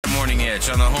Rich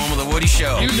on the home of the Woody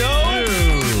Show. You know?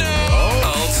 No.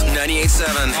 Alt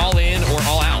 98.7. All in or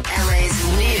all out. LA's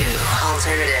new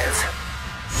alternative.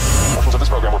 Portions of this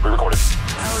program were pre-recorded.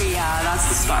 Oh yeah, that's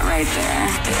the spot right there.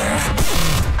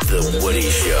 The Woody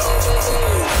Show.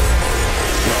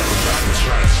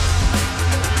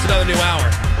 It's another new hour.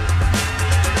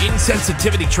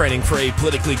 Insensitivity training for a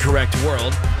politically correct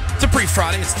world. It's a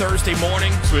pre-Friday. It's Thursday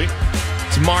morning. Sweet.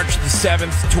 It's March the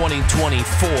 7th,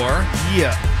 2024.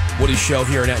 Yeah. Woody Show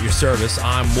here and at your service.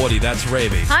 I'm Woody. That's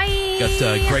Ravy. Hi.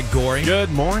 Got Greg Goring. Good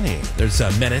morning. There's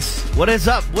Menace. What is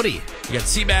up, Woody? We got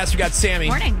Seabass. We got Sammy.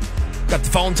 Morning. Got the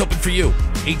phones open for you.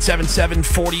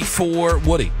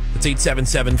 877-44-WOODY. That's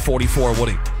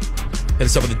 877-44-WOODY. Hit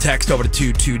us up with a text over to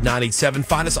 22987.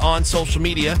 Find us on social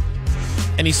media.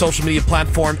 Any social media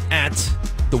platform at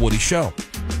The Woody Show.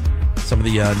 Some of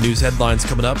the news headlines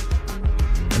coming up.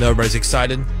 I know everybody's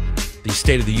excited. The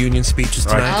State of the Union speeches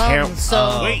tonight.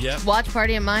 Watch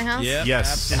party at my house? Yeah,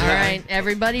 Yes. absolutely. All right,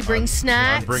 everybody bring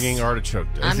snacks. I'm bringing artichoke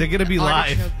dip. Is it going to be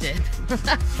live?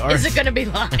 Is it going to be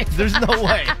live? There's no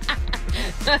way. Oh,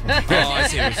 I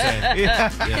see what you're saying.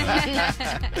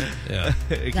 Yeah.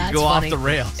 It That's could go funny. off the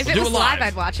rails. If We'll it do was it live. live,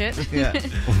 I'd watch it.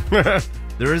 Yeah.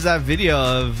 There is that video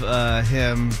of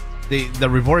him. The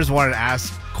reporters wanted to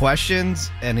ask questions,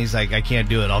 and he's like, I can't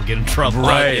do it. I'll get in trouble.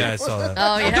 Right. Yeah, I saw that.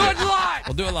 Oh, yeah. We'll do it live.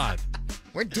 We'll do it live.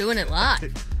 We're doing it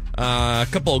live. A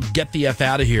couple get the F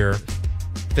out of here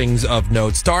things of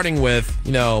note. Starting with,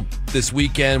 this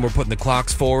weekend, we're putting the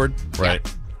clocks forward. Right.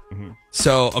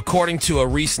 So, according to a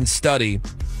recent study,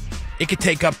 it could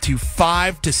take up to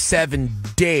 5 to 7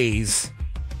 days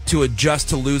to adjust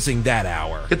to losing that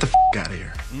hour. Get the out of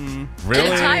here. Really?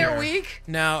 An entire week?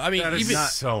 Now, I mean, That is even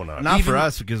so nuts. Not Even- for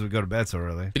us because we go to bed so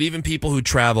early. but even people who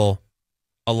travel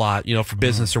a lot, for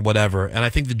business or whatever, and I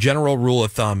think the general rule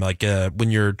of thumb, like when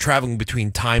you're traveling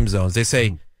between time zones, they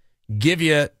say give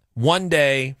you 1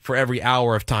 day for every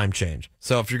hour of time change.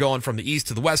 So if you're going from the east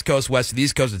to the west coast, west to the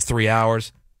east coast, it's 3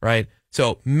 hours, right?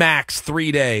 So max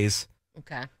 3 days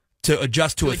Okay. to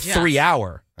adjust to a 3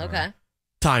 hour Okay.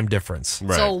 time difference.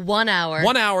 Right. So 1 hour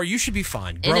 1 hour, you should be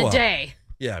fine. in Grow a up. day.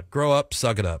 Yeah, grow up,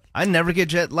 suck it up. I never get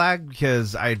jet lag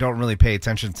because I don't really pay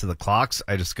attention to the clocks.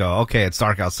 I just go, okay, it's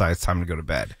dark outside. It's time to go to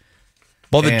bed.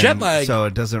 Well, the And jet lag. So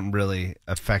it doesn't really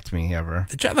affect me ever.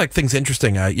 The jet lag thing's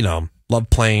interesting. I, love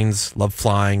planes, love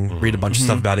flying, read a bunch of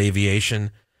stuff about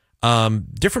aviation.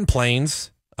 Different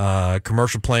planes,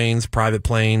 commercial planes, private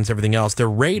planes, everything else, they're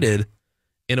rated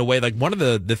in a way like one of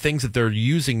the things that they're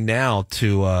using now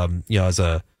to, as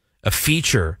a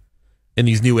feature in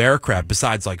these new aircraft,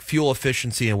 besides like fuel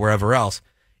efficiency and wherever else,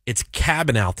 it's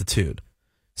cabin altitude.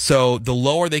 So the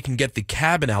lower they can get the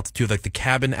cabin altitude, like the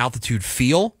cabin altitude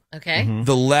feel, Okay.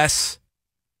 the less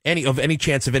any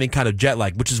chance of any kind of jet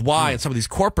lag, which is why in some of these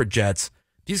corporate jets,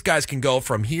 these guys can go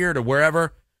from here to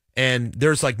wherever, and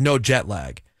there's like no jet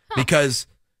lag because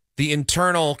the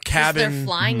internal cabin. They're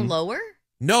flying lower?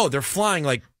 No, they're flying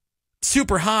like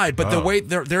super high, but the way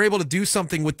they're able to do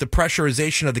something with the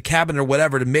pressurization of the cabin or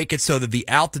whatever to make it so that the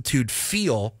altitude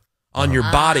feel on your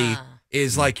body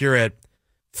is like you're at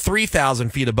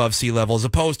 3,000 feet above sea level as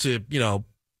opposed to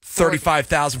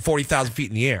 35,000, 40,000 feet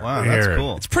in the air. Wow, Weird. that's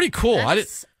cool. It's pretty cool. That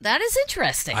is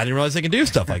interesting. I didn't realize they can do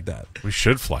stuff like that. We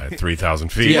should fly at 3,000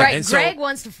 feet. Yeah, right. and so- Greg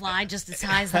wants to fly just as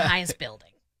high as the highest building.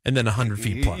 And then 100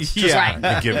 feet plus. Yeah.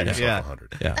 Right. Give yourself Yeah.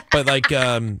 100. Yeah, but like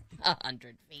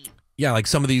 100 feet. yeah, like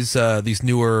some of these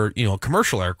newer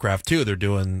commercial aircraft too. They're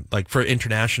doing like for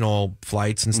international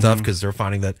flights and stuff because they're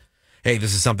finding that hey,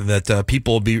 this is something that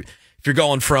people will be if you're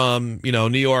going from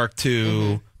New York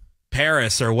to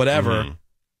Paris or whatever.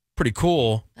 Pretty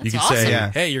cool. That's you can awesome. say,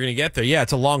 Yeah. hey, you're going to get there. Yeah,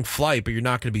 it's a long flight, but you're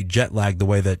not going to be jet lagged the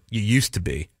way that you used to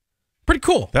be. Pretty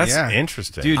cool. That's Yeah.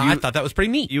 interesting. Dude, I thought that was pretty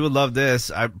neat. You would love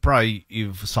this.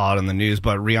 You saw it in the news,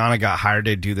 but Rihanna got hired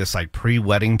to do this like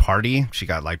pre-wedding party. She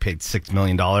got like paid $6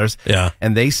 million. Yeah.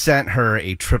 And they sent her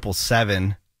a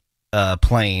 777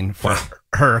 plane for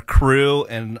her crew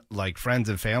and like friends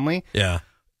and family Yeah.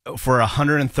 for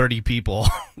 130 people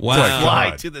Wow. to fly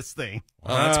God. to this thing.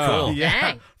 Oh, that's cool. Yeah.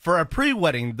 Dang. For a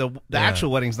pre-wedding, the Yeah.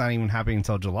 actual wedding's not even happening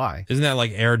until July. Isn't that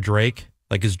like Air Drake?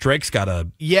 Like, his Drake's got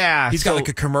Yeah. he's got like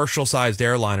a commercial sized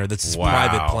airliner that's his Wow.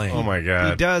 private plane. Oh, my He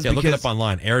God. does Yeah, look it because up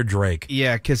online. Air Drake.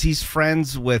 yeah, because he's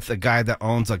friends with a guy that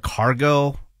owns a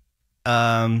cargo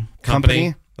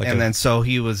company. Like and then so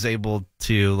he was able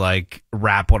to like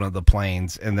wrap one of the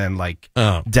planes and then like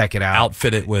deck it out.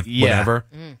 Outfit it with whatever.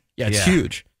 Yeah, it's Yeah.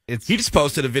 huge. He just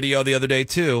posted a video the other day,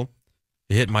 too.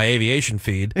 It hit my aviation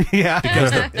feed. Yeah.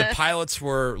 Because the pilots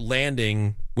were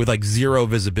landing with like zero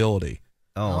visibility.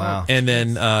 Oh, wow. And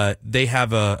then they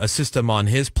have a system on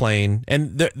his plane,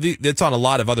 and it's on a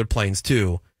lot of other planes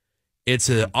too. It's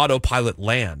an autopilot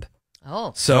land.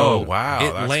 Oh. So wow,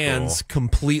 it that's lands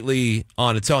completely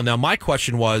on its own. Now, my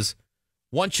question was,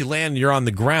 once you land and you're on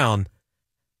the ground,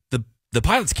 the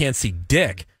pilots can't see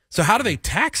dick. So how do they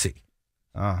taxi?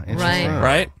 Oh, interesting.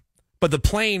 Right? But the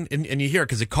plane, and you hear it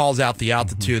because it calls out the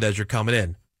altitude as you're coming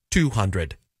in,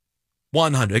 200,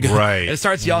 100. Right. And it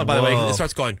starts yelling, by the way, Whoa. it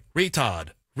starts going, retard,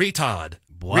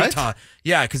 What?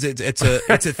 Yeah, because it's a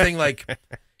thing like,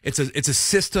 it's a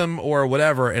system or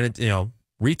whatever, and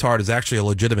retard is actually a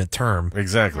legitimate term.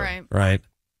 Exactly. Right.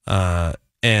 Right.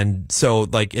 And so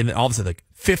like, and all of a sudden like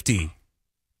 50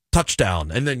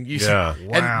 touchdown. And then you see, Wow.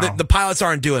 and the pilots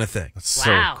aren't doing a thing. That's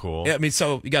Wow. so cool. Yeah, I mean,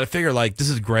 so you got to figure like, this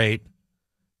is great.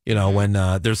 When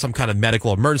there's some kind of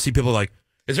medical emergency, people are like,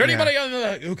 is there anybody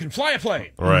who can fly a plane?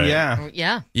 Right. Yeah.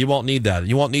 Yeah. You won't need that.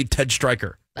 You won't need Ted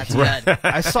Stryker. That's good.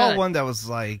 I saw one that was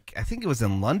like, I think it was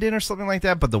in London or something like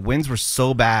that, but the winds were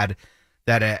so bad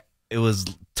that it was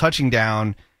touching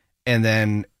down, and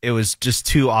then it was just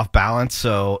too off balance,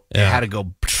 so it had to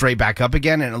go straight back up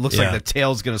again, and it looks like the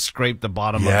tail's going to scrape the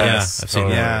bottom of it. Yes, I've seen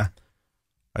that. Yeah.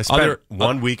 I spent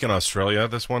 1 week in Australia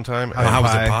this one time. How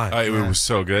was the Pie. pie? It was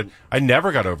so good. I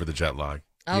never got over the jet lag.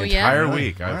 Oh, the yeah? entire Really?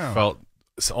 week. Wow. I felt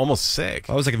almost sick.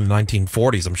 I was like in the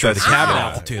 1940s. I'm sure That's the cabin true.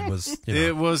 altitude was,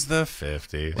 It was the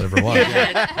 50s. whatever it was.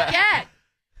 Yeah.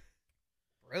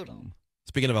 Brutal.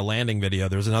 Speaking of a landing video,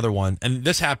 there's another one, and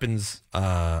this happens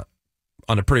on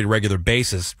a pretty regular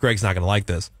basis. Greg's not going to like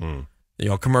this.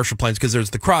 Commercial planes, because there's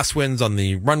the crosswinds on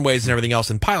the runways and everything else,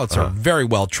 and pilots are very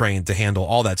well trained to handle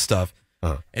all that stuff.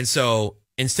 And so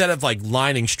instead of like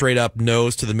lining straight up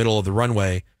nose to the middle of the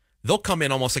runway, they'll come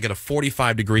in almost like at a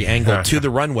 45-degree angle to the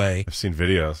runway. I've seen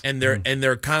videos. And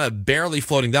they're kind of barely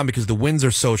floating down because the winds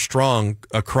are so strong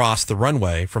across the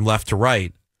runway from left to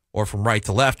right, or from right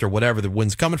to left, or whatever the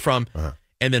wind's coming from.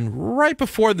 And then right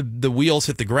before the wheels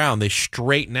hit the ground, they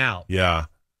straighten out. Yeah.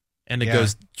 And it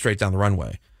goes straight down the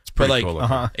runway. It's pretty but like, cool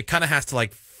looking. it kind of has to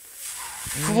like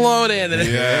float in. And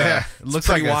Yeah. It looks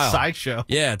like pretty a wild. sideshow.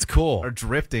 Yeah, it's cool. Or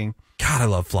drifting. God, I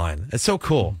love flying. It's so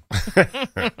cool.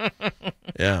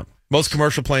 Yeah. Most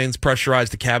commercial planes pressurize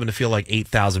the cabin to feel like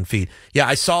 8,000 feet. Yeah,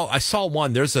 I saw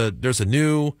one. There's a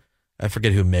new, I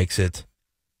forget who makes it,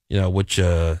 which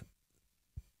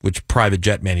private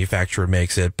jet manufacturer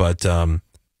makes it, but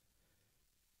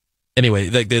anyway,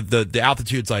 the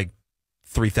altitude's like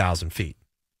 3,000 feet.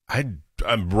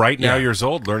 I'm right now years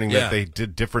old learning that they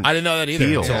did different. I didn't know that either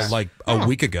feels. until like a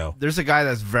week ago. There's a guy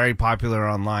that's very popular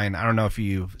online. I don't know if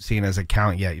you've seen his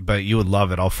account yet, but you would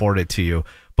love it. I'll forward it to you.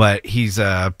 But he's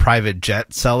a private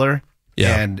jet seller.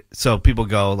 Yeah. And so people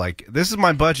go like, this is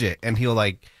my budget. And he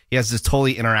has this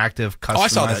totally interactive, I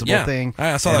saw that. customizable Yeah. thing.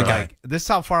 I saw And that guy. like, this is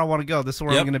how far I want to go. This is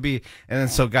where Yep. I'm going to be. And then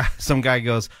some guy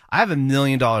goes, I have $1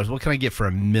 million. What can I get for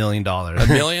 $1 million? $1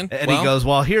 million? And Well- he goes,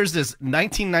 well, here's this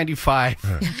 1995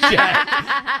 jet.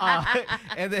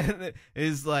 And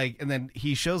then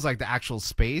he shows like the actual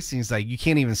space. And he's like, you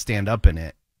can't even stand up in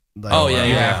it. Like, Oh, yeah,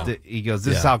 you yeah. have to. He goes,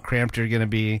 this is Yeah. how cramped you're going to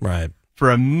be Right. for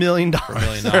 $1 million.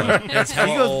 $1 million. It's hella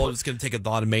He goes, old. It's going to take a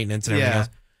lot of maintenance and everything Yeah. else.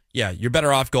 Yeah, you're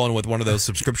better off going with one of those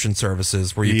subscription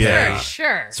services where you Yeah. pay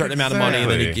Sure. a certain amount of money, and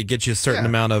then Exactly. it gets you a certain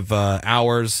amount of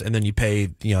hours, and then you pay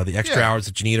the extra hours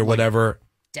that you need or whatever.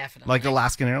 Definitely. like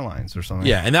Alaskan Airlines or something.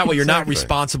 Yeah, and that way you're not Exactly.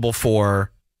 responsible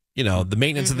for the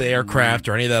maintenance of the aircraft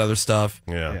or any of that other stuff.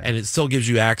 Yeah. And it still gives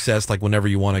you access like whenever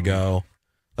you want to go.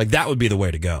 Like that would be the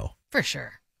way to go, For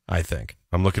sure. I think.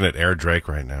 I'm looking at Air Drake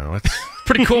right now. It's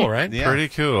Pretty cool, right? Yeah. pretty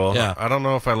cool. Yeah. I don't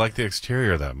know if I like the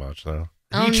exterior that much, though.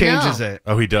 He changes no. it.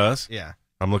 Oh, he does? Yeah.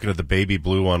 I'm looking at the baby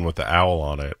blue one with the owl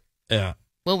on it. Yeah.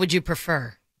 What would you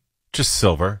prefer? Just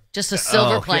silver. Just a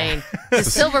silver Oh, plane. The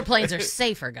silver planes are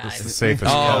safer, It's the guys. safest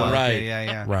Oh, color. right. Okay,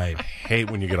 yeah. Right. I hate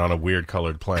when you get on a weird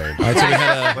colored plane. All right, so we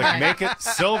had Like, make it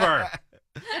silver.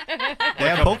 They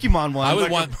have Pokemon ones. I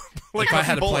would want if I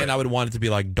had a plane, I would want it to be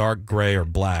like dark gray or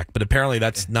black. But apparently,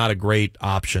 that's not a great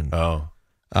option. Oh.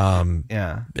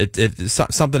 Yeah. It's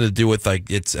something to do with like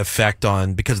its effect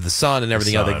on because of the sun and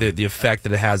everything else. Like sun. the effect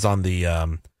that it has on the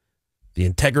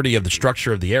integrity of the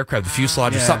structure of the aircraft, the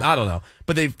fuselage, or Yeah. something. I don't know,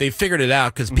 but they figured it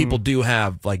out because people do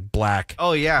have like black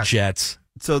Oh yeah. jets.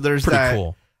 So there's Pretty that.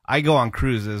 cool. I go on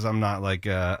cruises. I'm not like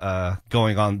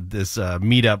going on this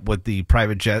meetup with the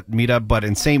private jet meetup, but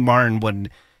in St. Martin, when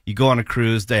you go on a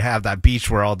cruise, they have that beach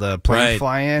where all the planes Right.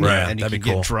 fly in, Right. and you That'd can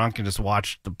be cool. get drunk and just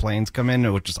watch the planes come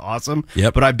in, which is awesome.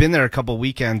 Yep. But I've been there a couple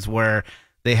weekends where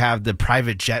they have the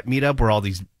private jet meetup where all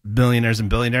these millionaires and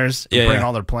billionaires Yeah, bring yeah.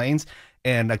 all their planes.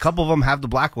 and a couple of them have the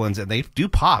black ones, and they do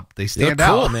pop. They stand They're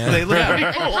cool, out, man. They look Yeah.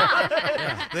 pretty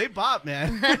cool. They pop,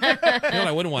 man. You know what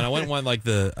I wouldn't want? I wouldn't want like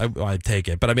I'd take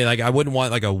it, but I mean, like, I wouldn't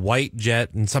want like a white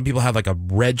jet, and some people have like a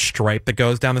red stripe that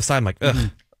goes down the side. I'm like, ugh.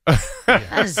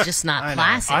 That is just not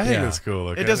classic. I think Yeah. it's cool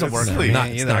looking. It doesn't It's work for sleek.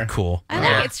 me. It's not cool. I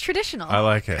like it. It's traditional. I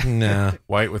like it. Nah.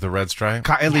 White with a red stripe.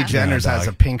 Kylie Jenner's has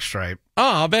a pink stripe.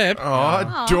 Oh, babe.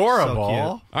 Oh, adorable. So cute.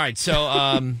 All right,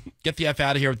 so get the F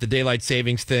out of here with the daylight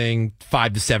savings thing.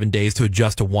 5 to 7 days to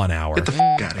adjust to 1 hour. Get the f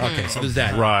out of here. Okay, so there's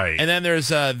that. Right. And then there's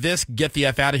this get the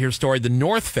F out of here story. The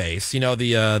North Face,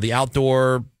 the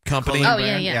outdoor company. Oh,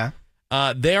 yeah.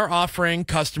 They're offering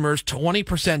customers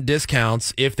 20%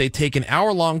 discounts if they take an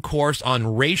hour-long course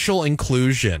on racial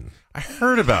inclusion. I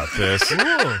heard about this.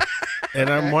 And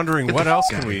I'm wondering what else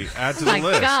can we add to the My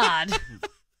list? God.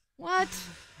 What?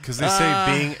 Because they say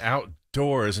being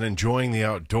outdoors and enjoying the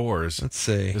outdoors Let's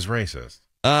see. is racist.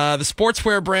 The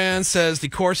sportswear brand says the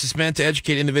course is meant to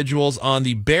educate individuals on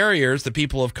the barriers that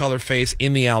people of color face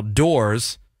in the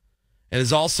outdoors, and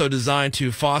is also designed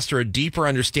to foster a deeper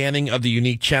understanding of the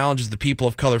unique challenges the people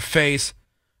of color face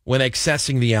when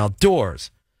accessing the outdoors.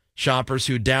 Shoppers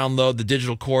who download the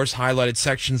digital course highlighted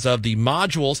sections of the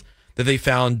modules that they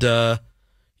found,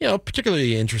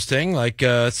 particularly interesting, like,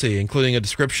 including a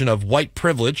description of white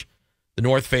privilege. The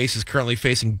North Face is currently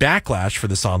facing backlash for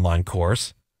this online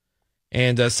course.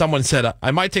 And someone said,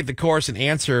 I might take the course and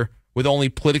answer with only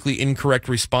politically incorrect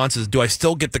responses. Do I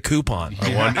still get the coupon?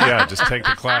 Just take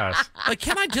the class. Like,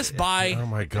 can I just buy Oh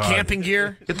my God. camping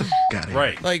gear? Get the f out of here.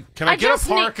 Right. Like, Can I get a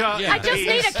parka? I just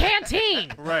need a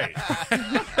canteen. Right.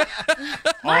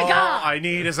 My All God. I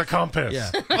need is a compass.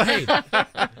 yeah. Hey,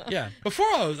 yeah. Before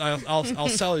I'll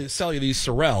sell you these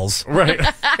Sorels, Right.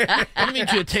 I need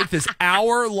you to take this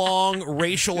hour-long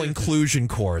racial inclusion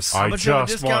course. I much of a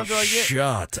just discount want. do I get?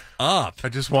 Shut up. I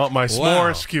just want my Wow.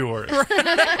 s'more skewers.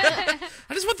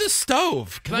 I just want this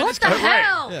stove. Can I What just the go?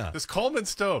 hell? Yeah. This Coleman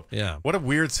stove. Yeah. What a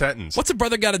weird sentence. What's a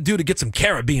brother got to do to get some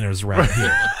carabiners around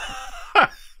here?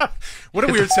 What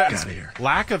a weird sentence. outta here.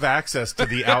 Lack of access to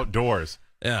the outdoors.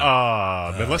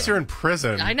 Yeah. Unless you're in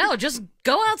prison, I know. Just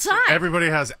go outside. everybody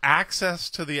has access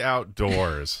to the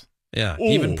outdoors. Yeah. Ooh.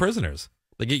 Even prisoners.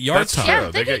 They get yard That's time. true. yeah,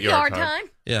 they they get get yard yard time.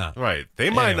 Yeah. Right. They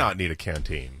might Anyway. not need a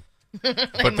canteen,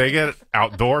 but they get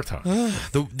outdoor time.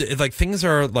 Things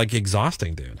are like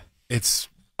exhausting, dude. It's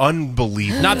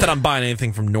unbelievable. Not that I'm buying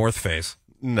anything from North Face,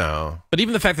 No. but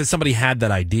even the fact that somebody had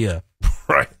that idea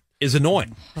Right. is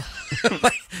annoying.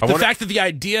 The fact that the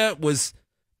idea was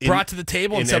brought to the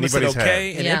table and in someone said anybody's okay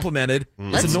head. and Yeah. implemented.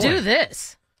 Let's is annoying. do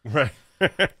this. Right.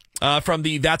 From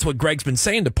the That's What Greg's Been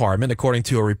Saying department, according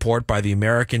to a report by the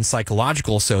American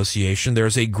Psychological Association,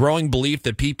 there's a growing belief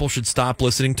that people should stop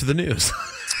listening to the news.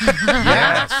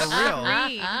 Yeah, for real.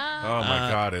 Oh my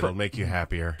God, it'll make you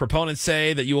happier. Proponents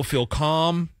say that you will feel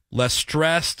calm, less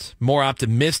stressed, more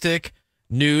optimistic.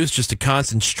 News, just a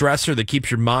constant stressor that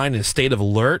keeps your mind in a state of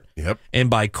alert. Yep. And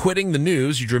by quitting the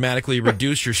news, you dramatically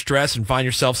reduce your stress and find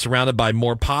yourself surrounded by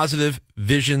more positive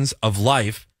visions of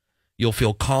life. You'll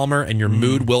feel calmer and your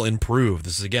mood will improve.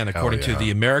 This is, again, according to yeah.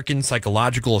 the American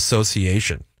Psychological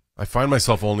Association. I find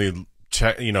myself only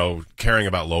caring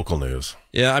about local news.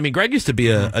 Yeah, I mean, Greg used to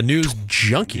be a news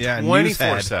junkie. Yeah, news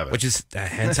head. 24/7. Which is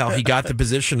hence how he got the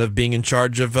position of being in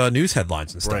charge of news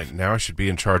headlines and stuff. Right. Now I should be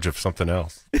in charge of something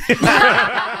else.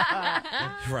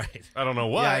 Right. I don't know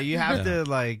what. Yeah, you have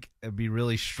to be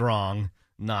really strong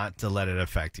not to let it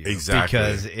affect you. Exactly.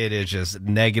 Because it is just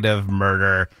negative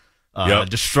murder, Yep.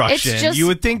 destruction. It's just you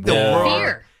would think the world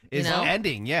fear, is you know?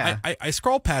 ending. Yeah. I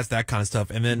scroll past that kind of stuff,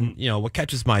 and then what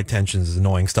catches my attention is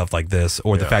annoying stuff like this,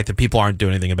 or the fact that people aren't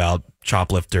doing anything about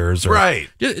shoplifters, or Right.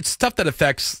 It's stuff that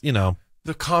affects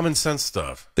The common sense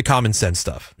stuff. the common sense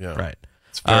stuff. Yeah. Right.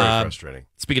 It's very frustrating.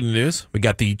 Speaking of news, we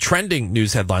got the trending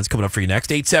news headlines coming up for you next.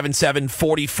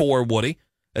 877-44-WOODY.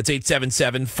 That's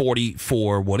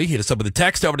 877-44-WOODY. Hit us up with a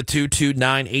text over to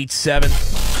 22987.